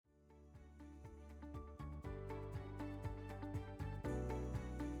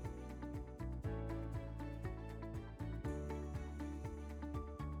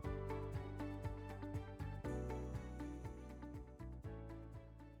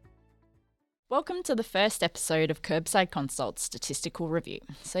Welcome to the first episode of Curbside Consult's Statistical Review.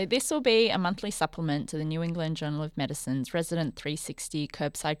 So this will be a monthly supplement to the New England Journal of Medicine's Resident 360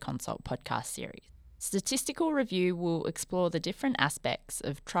 Curbside Consult podcast series. Statistical Review will explore the different aspects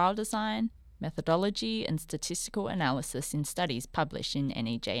of trial design, methodology, and statistical analysis in studies published in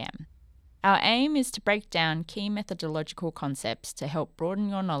NEJM. Our aim is to break down key methodological concepts to help broaden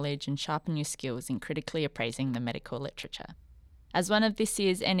your knowledge and sharpen your skills in critically appraising the medical literature. As one of this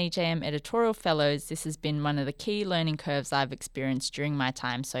year's NEJM editorial fellows, this has been one of the key learning curves I've experienced during my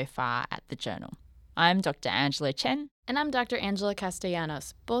time so far at the journal. I'm Dr. Angela Chen. And I'm Dr. Angela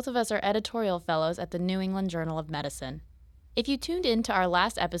Castellanos. Both of us are editorial fellows at the New England Journal of Medicine. If you tuned in to our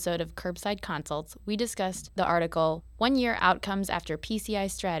last episode of Curbside Consults, we discussed the article 1 Year Outcomes After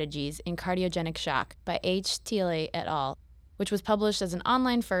PCI Strategies in Cardiogenic Shock by H. Thiele et al., which was published as an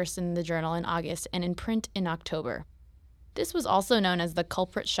online first in the journal in August and in print in October. This was also known as the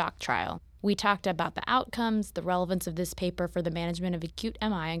culprit shock trial. We talked about the outcomes, the relevance of this paper for the management of acute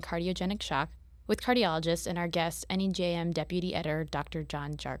MI and cardiogenic shock with cardiologists and our guest, NEJM Deputy Editor Dr.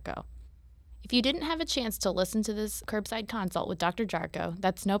 John Jarko. If you didn't have a chance to listen to this Curbside Consult with Dr. Jarko,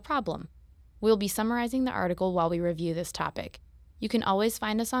 that's no problem. We'll be summarizing the article while we review this topic. You can always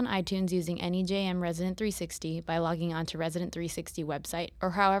find us on iTunes using NEJM Resident 360 by logging on to Resident 360 website or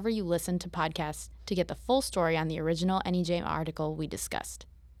however you listen to podcasts to get the full story on the original NEJM article we discussed.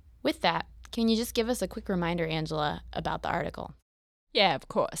 With that, can you just give us a quick reminder, Angela, about the article? Yeah, of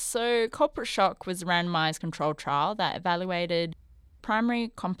course. So culprit shock was a randomized controlled trial that evaluated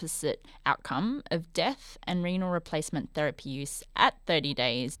primary composite outcome of death and renal replacement therapy use at 30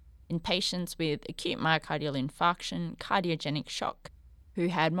 days in patients with acute myocardial infarction, cardiogenic shock, who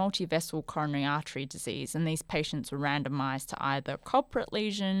had multivessel coronary artery disease, and these patients were randomized to either culprit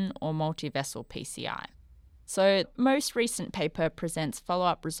lesion or multivessel PCI. So the most recent paper presents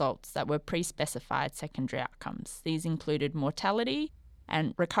follow-up results that were pre-specified secondary outcomes. These included mortality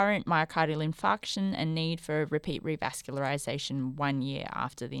and recurrent myocardial infarction and need for repeat revascularization 1 year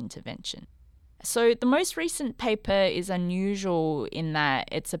after the intervention. So the most recent paper is unusual in that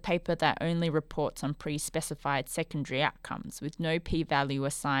it's a paper that only reports on pre-specified secondary outcomes with no p-value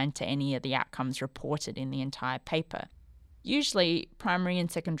assigned to any of the outcomes reported in the entire paper. Usually, primary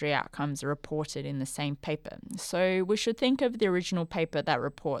and secondary outcomes are reported in the same paper. So we should think of the original paper that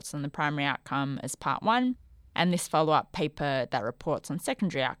reports on the primary outcome as part 1 and this follow-up paper that reports on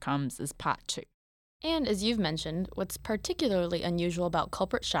secondary outcomes as part 2. And as you've mentioned, what's particularly unusual about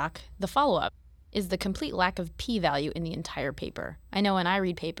culprit shock, the follow-up, is the complete lack of p-value in the entire paper. I know when I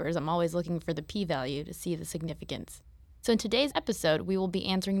read papers, I'm always looking for the p-value to see the significance. So in today's episode, we will be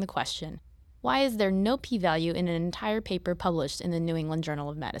answering the question, why is there no p-value in an entire paper published in the New England Journal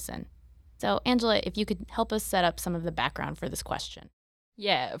of Medicine? So Angela, if you could help us set up some of the background for this question.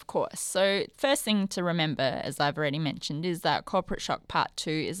 Yeah, of course. So first thing to remember, as I've already mentioned, is that culprit shock part 2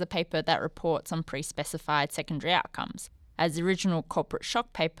 is a paper that reports on pre-specified secondary outcomes, as the original culprit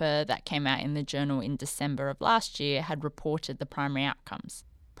shock paper that came out in the journal in December of last year had reported the primary outcomes.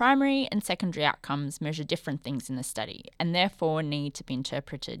 Primary and secondary outcomes measure different things in the study and therefore need to be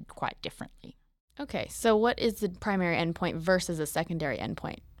interpreted quite differently. Okay, so what is the primary endpoint versus a secondary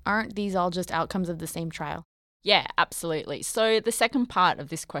endpoint? Aren't these all just outcomes of the same trial? Yeah, absolutely. So the second part of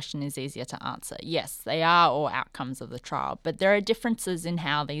this question is easier to answer. Yes, they are all outcomes of the trial, but there are differences in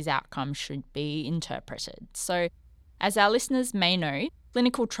how these outcomes should be interpreted. So as our listeners may know,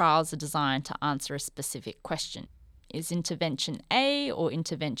 clinical trials are designed to answer a specific question. Is intervention A or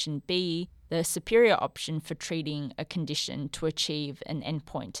intervention B the superior option for treating a condition to achieve an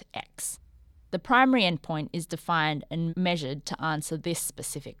endpoint X? The primary endpoint is defined and measured to answer this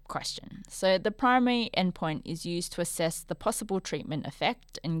specific question. So the primary endpoint is used to assess the possible treatment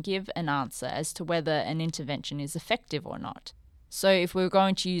effect and give an answer as to whether an intervention is effective or not. So if we were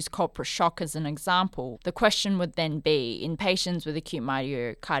going to use culprit shock as an example, the question would then be, in patients with acute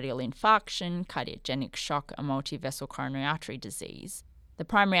myocardial infarction, cardiogenic shock, and multivessel coronary artery disease, the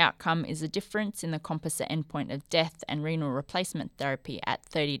primary outcome is a difference in the composite endpoint of death and renal replacement therapy at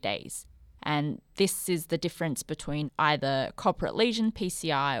 30 days. And this is the difference between either culprit lesion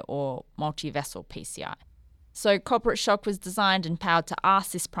PCI or multivessel PCI. So culprit shock was designed and powered to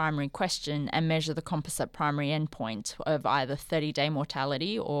ask this primary question and measure the composite primary endpoint of either 30-day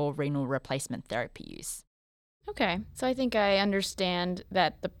mortality or renal replacement therapy use. Okay, so I think I understand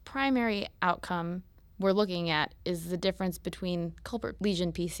that the primary outcome we're looking at is the difference between culprit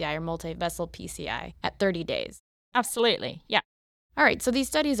lesion PCI or multivessel PCI at 30 days. Absolutely, yeah. All right, so these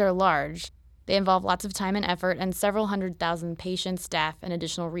studies are large. They involve lots of time and effort and several 100,000 patients, staff, and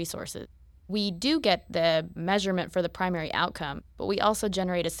additional resources. We do get the measurement for the primary outcome, but we also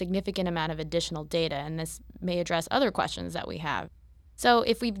generate a significant amount of additional data, and this may address other questions that we have. So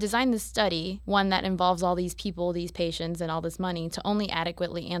if we've designed this study, one that involves all these people, these patients, and all this money, to only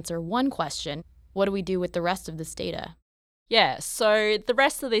adequately answer one question, what do we do with the rest of this data? Yeah, so the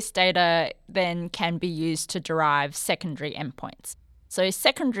rest of this data then can be used to derive secondary endpoints. So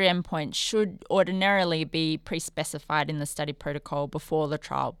secondary endpoints should ordinarily be pre-specified in the study protocol before the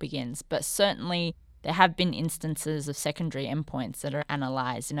trial begins, but certainly there have been instances of secondary endpoints that are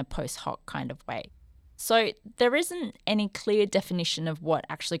analysed in a post hoc kind of way. So there isn't any clear definition of what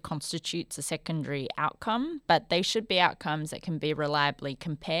actually constitutes a secondary outcome, but they should be outcomes that can be reliably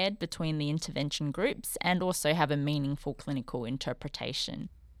compared between the intervention groups and also have a meaningful clinical interpretation.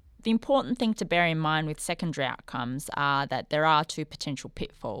 The important thing to bear in mind with secondary outcomes are that there are two potential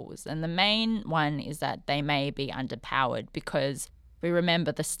pitfalls, and the main one is that they may be underpowered because we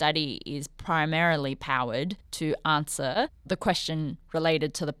remember the study is primarily powered to answer the question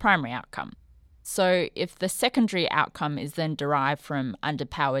related to the primary outcome. So if the secondary outcome is then derived from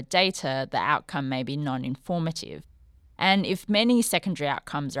underpowered data, the outcome may be non-informative. And if many secondary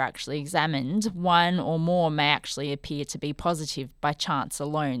outcomes are actually examined, one or more may actually appear to be positive by chance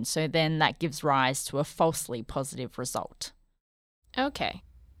alone. So then that gives rise to a falsely positive result. Okay.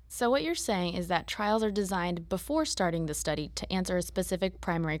 So what you're saying is that trials are designed before starting the study to answer a specific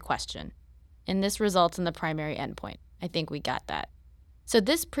primary question. And this results in the primary endpoint. I think we got that. So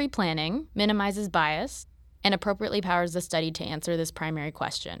this pre-planning minimizes bias and appropriately powers the study to answer this primary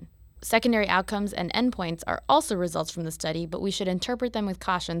question. Secondary outcomes and endpoints are also results from the study, but we should interpret them with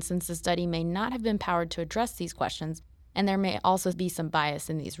caution since the study may not have been powered to address these questions, and there may also be some bias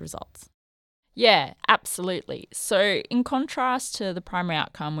in these results. Yeah, absolutely. So in contrast to the primary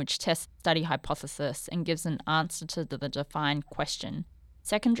outcome, which tests the study hypothesis and gives an answer to the defined question,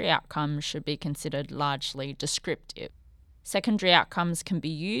 secondary outcomes should be considered largely descriptive. Secondary outcomes can be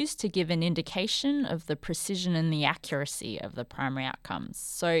used to give an indication of the precision and the accuracy of the primary outcomes.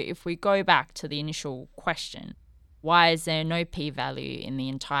 So if we go back to the initial question, why is there no p-value in the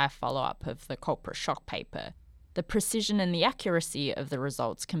entire follow-up of the culprit shock paper? The precision and the accuracy of the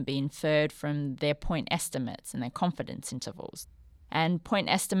results can be inferred from their point estimates and their confidence intervals. And point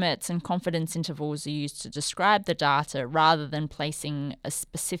estimates and confidence intervals are used to describe the data rather than placing a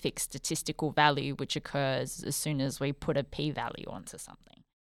specific statistical value which occurs as soon as we put a p-value onto something.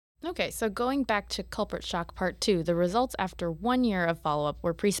 Okay, so going back to culprit shock part 2, the results after 1 year of follow-up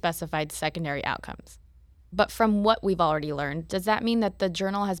were pre-specified secondary outcomes. But from what we've already learned, does that mean that the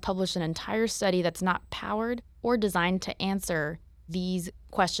journal has published an entire study that's not powered or designed to answer these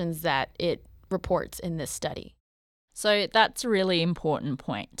questions that it reports in this study? So that's a really important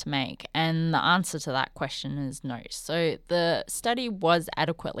point to make, and the answer to that question is no. So the study was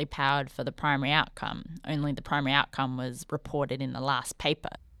adequately powered for the primary outcome, only the primary outcome was reported in the last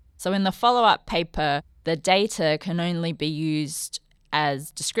paper. So in the follow-up paper, the data can only be used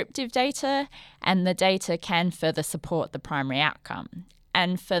as descriptive data, and the data can further support the primary outcome.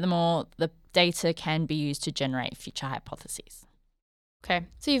 And furthermore, the data can be used to generate future hypotheses. Okay,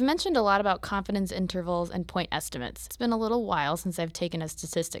 so you've mentioned a lot about confidence intervals and point estimates. It's been a little while since I've taken a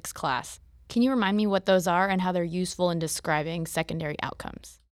statistics class. Can you remind me what those are and how they're useful in describing secondary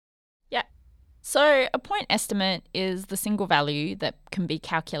outcomes? Yeah. So a point estimate is the single value that can be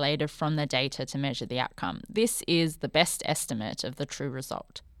calculated from the data to measure the outcome. This is the best estimate of the true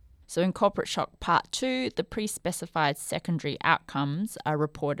result. So in culprit shock part 2, the pre-specified secondary outcomes are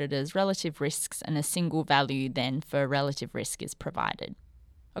reported as relative risks, and a single value then for relative risk is provided.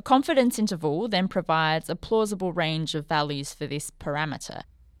 A confidence interval then provides a plausible range of values for this parameter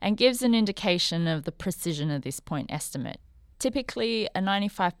and gives an indication of the precision of this point estimate. Typically, a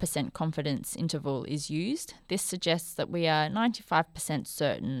 95% confidence interval is used. This suggests that we are 95%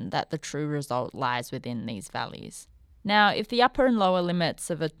 certain that the true result lies within these values. Now, if the upper and lower limits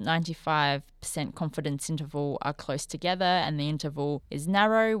of a 95% confidence interval are close together and the interval is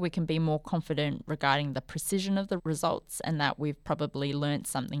narrow, we can be more confident regarding the precision of the results and that we've probably learnt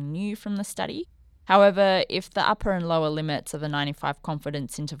something new from the study. However, if the upper and lower limits of a 95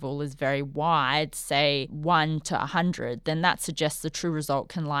 confidence interval is very wide, say 1 to 100, then that suggests the true result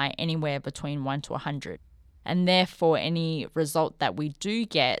can lie anywhere between 1 to 100. And therefore, any result that we do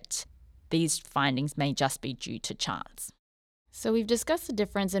get, these findings may just be due to chance. So we've discussed the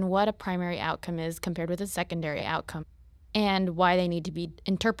difference in what a primary outcome is compared with a secondary outcome and why they need to be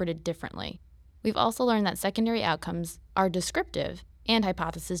interpreted differently. We've also learned that secondary outcomes are descriptive and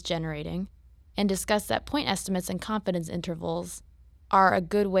hypothesis generating, and discussed that point estimates and confidence intervals are a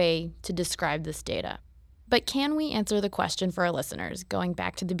good way to describe this data. But can we answer the question for our listeners, going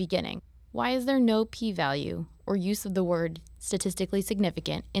back to the beginning? Why is there no p-value or use of the word statistically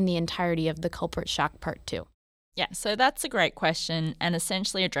significant in the entirety of the culprit shock part 2? Yeah, so that's a great question and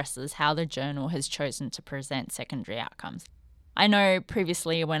essentially addresses how the journal has chosen to present secondary outcomes. I know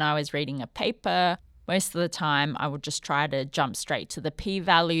previously when I was reading a paper, most of the time I would just try to jump straight to the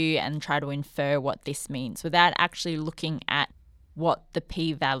p-value and try to infer what this means without actually looking at what the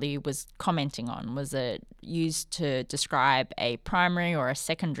p-value was commenting on. Was it used to describe a primary or a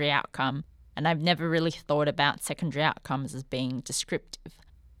secondary outcome? And I've never really thought about secondary outcomes as being descriptive.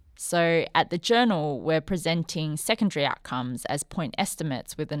 So at the journal, we're presenting secondary outcomes as point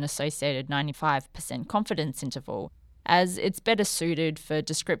estimates with an associated 95% confidence interval, as it's better suited for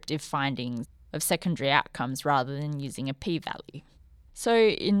descriptive findings of secondary outcomes rather than using a p-value. So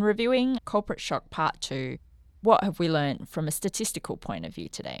in reviewing Culprit Shock Part 2, what have we learned from a statistical point of view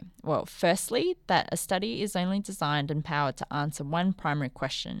today? Well, firstly, that a study is only designed and powered to answer one primary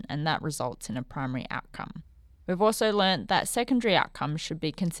question, and that results in a primary outcome. We've also learned that secondary outcomes should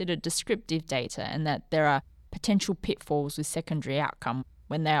be considered descriptive data and that there are potential pitfalls with secondary outcome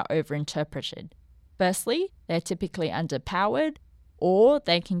when they are overinterpreted. Firstly, they're typically underpowered, or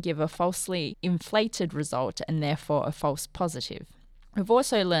they can give a falsely inflated result and therefore a false positive. We've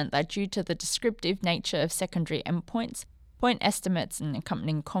also learned that due to the descriptive nature of secondary endpoints, point estimates and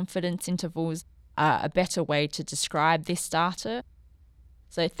accompanying confidence intervals are a better way to describe this data.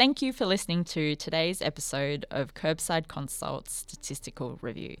 So thank you for listening to today's episode of Curbside Consult's Statistical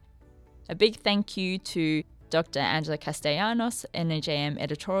Review. A big thank you to Dr. Angela Castellanos, NEJM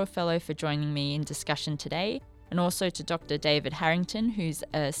Editorial Fellow, for joining me in discussion today, and also to Dr. David Harrington, who's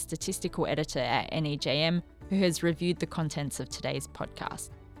a statistical editor at NEJM, who has reviewed the contents of today's podcast.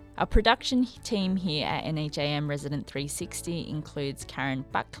 Our production team here at NEJM Resident 360 includes Karen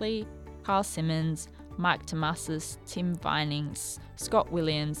Buckley, Carl Simmons, Mike Tomasis, Tim Vinings, Scott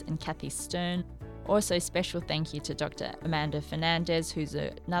Williams, and Kathy Stern. Also, special thank you to Dr. Amanda Fernandez, who's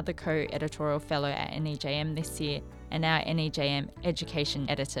another co-editorial fellow at NEJM this year, and our NEJM education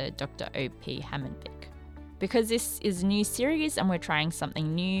editor, Dr. O.P. Hammondvick. Because this is a new series and we're trying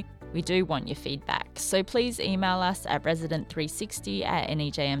something new, we do want your feedback. So please email us at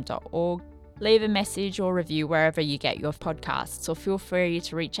resident360@nejm.org. Leave a message or review wherever you get your podcasts, or feel free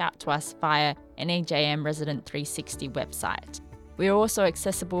to reach out to us via NEJM Resident 360 website. We are also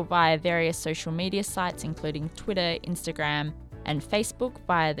accessible via various social media sites, including Twitter, Instagram, and Facebook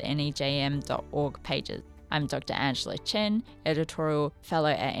via the nejm.org pages. I'm Dr. Angela Chen, Editorial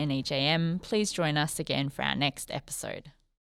Fellow at NEJM. Please join us again for our next episode.